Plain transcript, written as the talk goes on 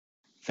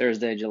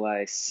Thursday,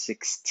 July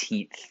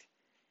 16th.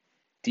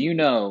 Do you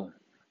know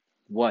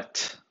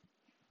what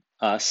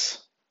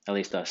us, at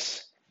least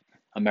us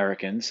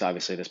Americans,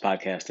 obviously this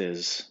podcast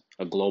is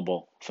a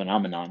global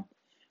phenomenon.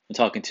 I'm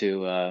talking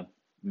to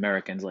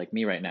Americans like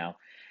me right now.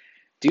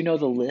 Do you know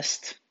the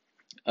list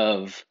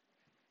of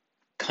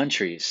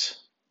countries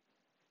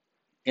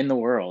in the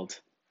world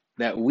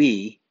that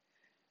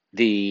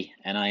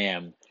and I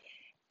am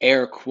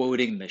air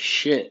quoting the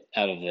shit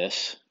out of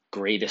this,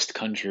 greatest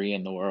country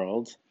in the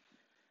world,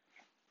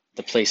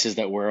 the places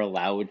that we're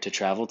allowed to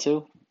travel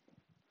to?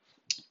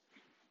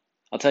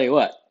 I'll tell you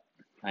what,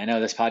 I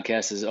know this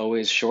podcast is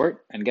always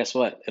short, and guess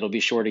what? It'll be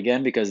short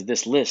again because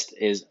this list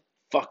is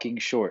fucking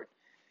short.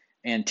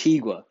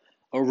 Antigua,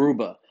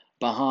 Aruba,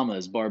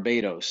 Bahamas,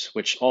 Barbados,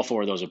 which all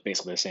four of those are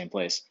basically the same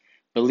place.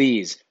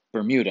 Belize,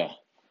 Bermuda,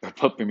 or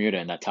put Bermuda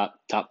in that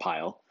top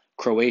pile.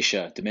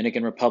 Croatia,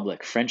 Dominican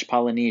Republic, French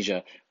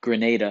Polynesia,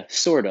 Grenada,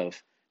 sort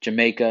of,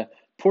 Jamaica,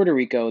 Puerto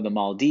Rico, the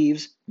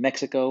Maldives,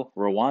 Mexico,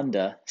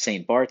 Rwanda,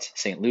 St. Bart's,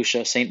 St.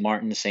 Lucia, St.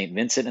 Martin, St.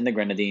 Vincent and the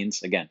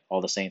Grenadines, again,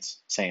 all the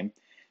saints, same.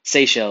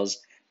 Seychelles,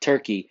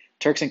 Turkey,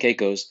 Turks and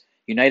Caicos,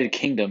 United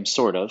Kingdom,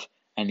 sort of,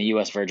 and the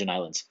U.S. Virgin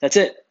Islands. That's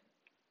it.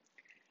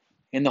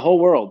 In the whole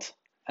world,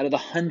 out of the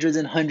hundreds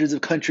and hundreds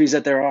of countries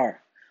that there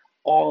are,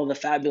 all of the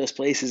fabulous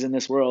places in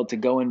this world to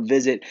go and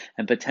visit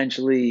and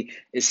potentially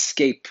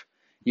escape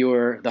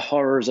the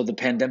horrors of the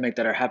pandemic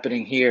that are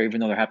happening here, even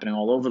though they're happening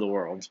all over the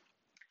world.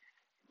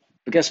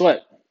 But guess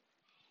what?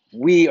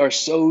 We are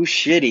so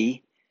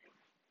shitty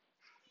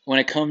when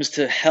it comes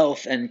to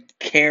health and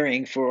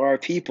caring for our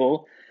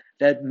people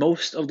that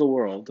most of the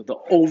world, the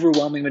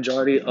overwhelming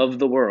majority of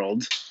the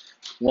world,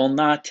 will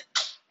not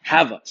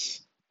have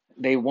us.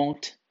 They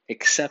won't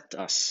accept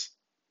us.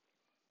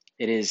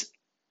 It is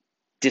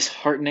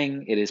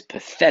disheartening, it is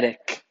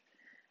pathetic,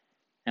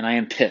 and I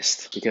am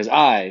pissed because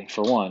I,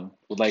 for one,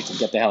 would like to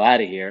get the hell out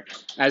of here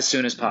as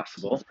soon as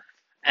possible.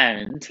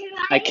 And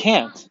I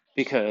can't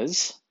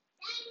because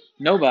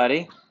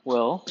nobody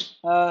will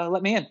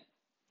let me in.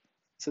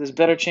 So this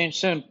better change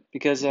soon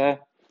because I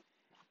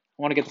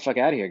want to get the fuck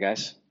out of here,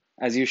 guys,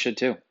 as you should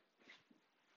too.